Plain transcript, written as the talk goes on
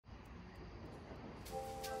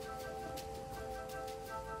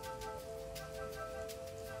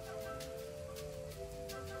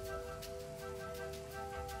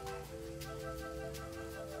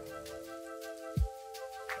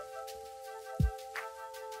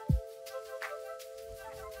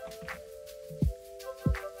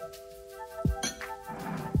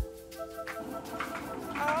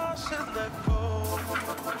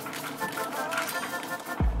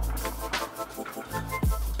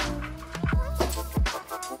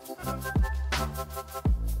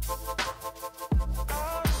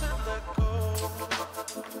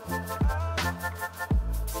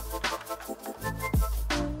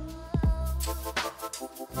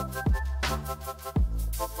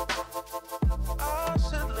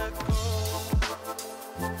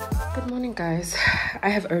Good morning, guys. I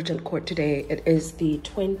have urgent court today. It is the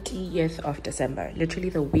 20th of December, literally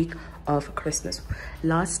the week of Christmas.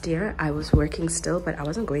 Last year I was working still, but I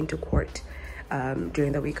wasn't going to court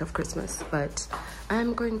during the week of Christmas, but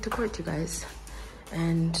I'm going to court, you guys.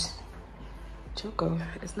 And Choco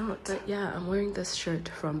is not, but yeah, I'm wearing this shirt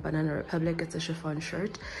from Banana Republic. It's a chiffon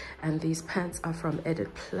shirt, and these pants are from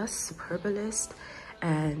Edit Plus Superbalist,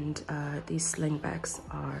 and these slingbacks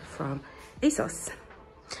are from ASOS.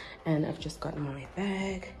 And I've just gotten my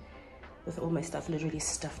bag with all my stuff literally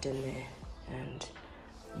stuffed in there, and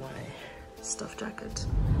my stuff jacket.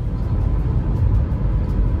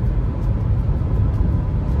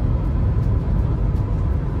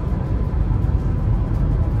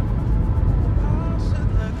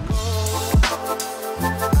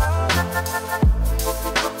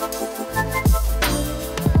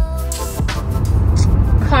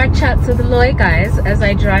 Car chat to the Loy, guys, as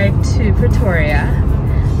I drive to Pretoria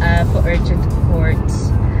for urgent court.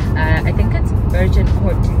 I think it's urgent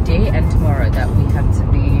court today and tomorrow that we have to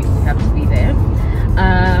be there.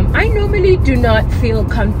 I normally do not feel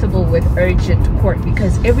comfortable with urgent court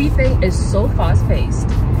because everything is so fast-paced.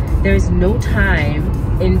 There's no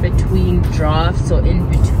time in between drafts or in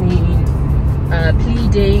between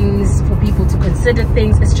pleadings for people to consider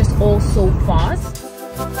things. It's just all so fast.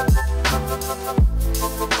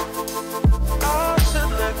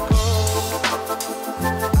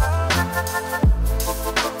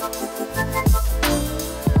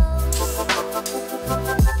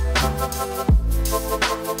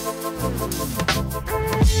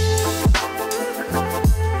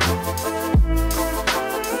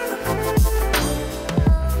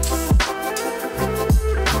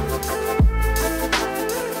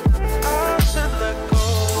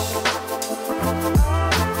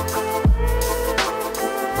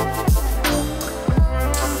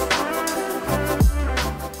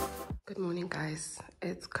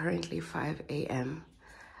 It's currently 5 a.m.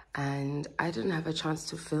 and I didn't have a chance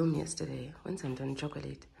to film yesterday. When's I'm done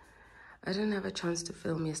chocolate? I didn't have a chance to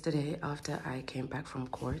film yesterday after I came back from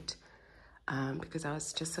court because I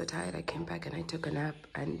was just so tired. I came back and I took a nap,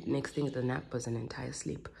 and next thing, the nap was an entire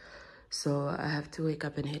sleep. So I have to wake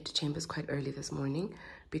up and head to chambers quite early this morning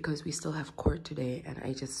because we still have court today, and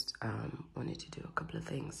I just wanted to do a couple of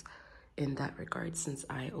things in that regard since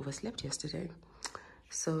I overslept yesterday.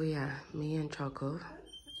 So yeah, me and Choco,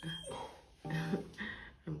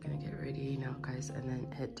 I'm gonna get ready now, guys, and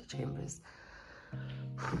then head to chambers.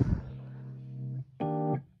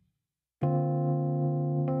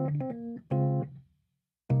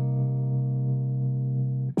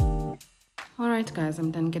 Alright, guys,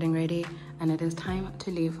 I'm done getting ready and it is time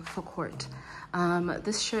to leave for court.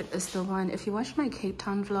 This shirt is the one, if you watched my Cape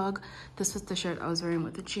Town vlog, this was the shirt I was wearing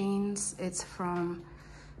with the jeans. It's from,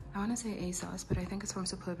 I want to say ASOS, but I think it's from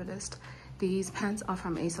Superbalist. These pants are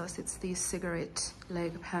from ASOS. It's these cigarette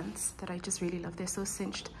leg pants that I just really love. They're so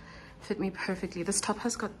cinched, fit me perfectly. This top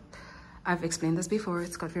has got, I've explained this before,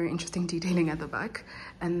 it's got very interesting detailing at the back.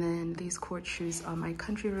 And then these court shoes are my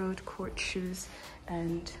Country Road court shoes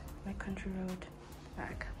and my Country Road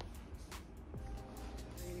bag.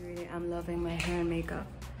 Really, I'm loving my hair and makeup.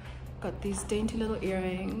 Got these dainty little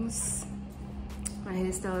earrings. My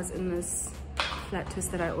hairstyle is in this flat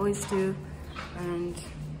twist that I always do, and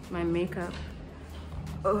my makeup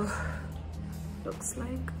looks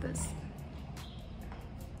like this.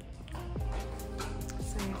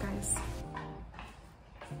 So you guys,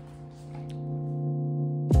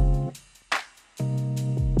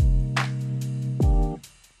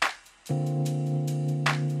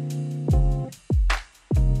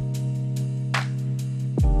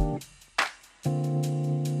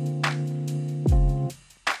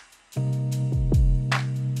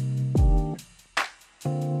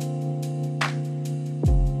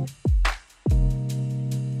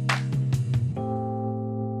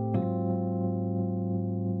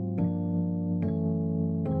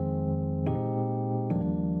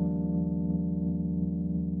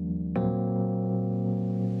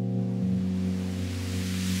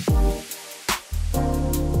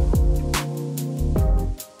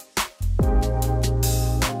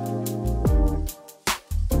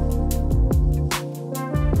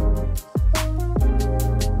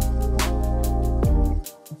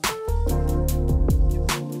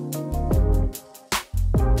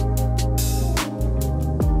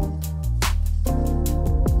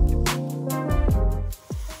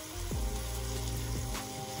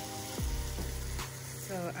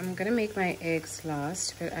 gonna make my eggs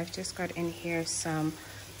last, but I've just got in here some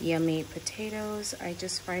yummy potatoes. I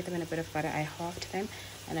just fried them in a bit of butter. I halved them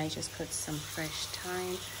and I just put some fresh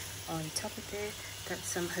thyme on top of it. Got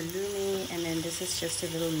some halloumi, and then this is just a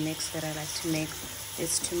little mix that I like to make.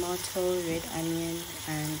 It's tomato, red onion,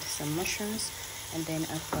 and some mushrooms, and then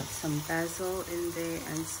I've got some basil in there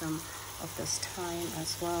and some of this thyme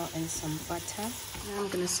as well, and some butter. Now I'm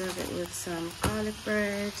gonna serve it with some garlic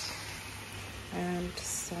bread and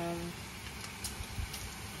some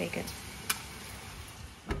bacon.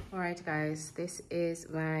 All right guys, this is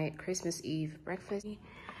my Christmas Eve breakfast.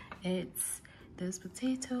 It's those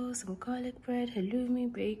potatoes, some garlic bread,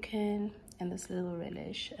 halloumi, bacon, and this little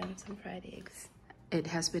relish, and some fried eggs. It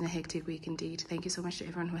has been a hectic week indeed. Thank you so much to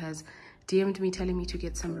everyone who has DM'd me telling me to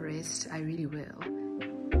get some rest. I really will.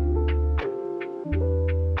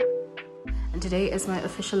 And today is my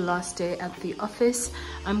official last day at the office.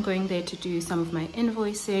 I'm going there to do some of my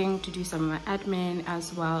invoicing, to do some of my admin,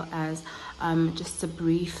 as well as just a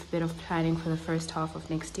brief bit of planning for the first half of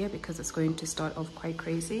next year, because it's going to start off quite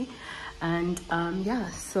crazy. And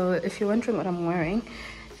yeah, so if you're wondering what I'm wearing,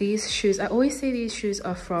 these shoes, I always say these shoes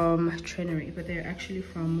are from Trenery, but they're actually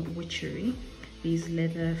from Witchery. These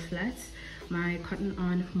leather flats, my cotton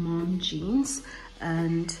on mom jeans,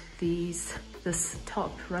 and this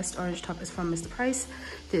top, rust orange top, is from Mr. Price.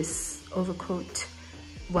 This overcoat,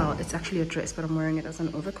 well, it's actually a dress, but I'm wearing it as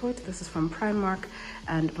an overcoat. This is from Primark,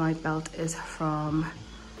 and my belt is from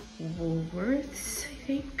Woolworths, I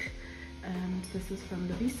think, and this is from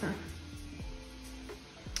Loyiso.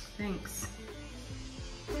 Thanks.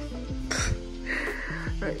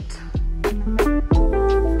 Right.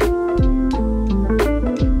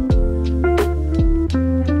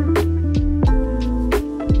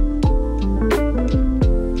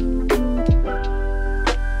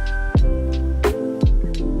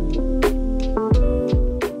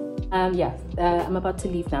 I'm about to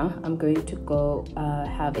leave now. I'm going to go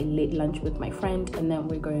have a late lunch with my friend, and then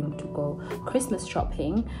we're going to go Christmas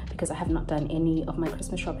shopping, because I have not done any of my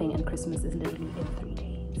Christmas shopping, and Christmas is literally in 3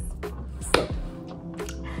 days. So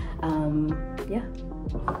yeah.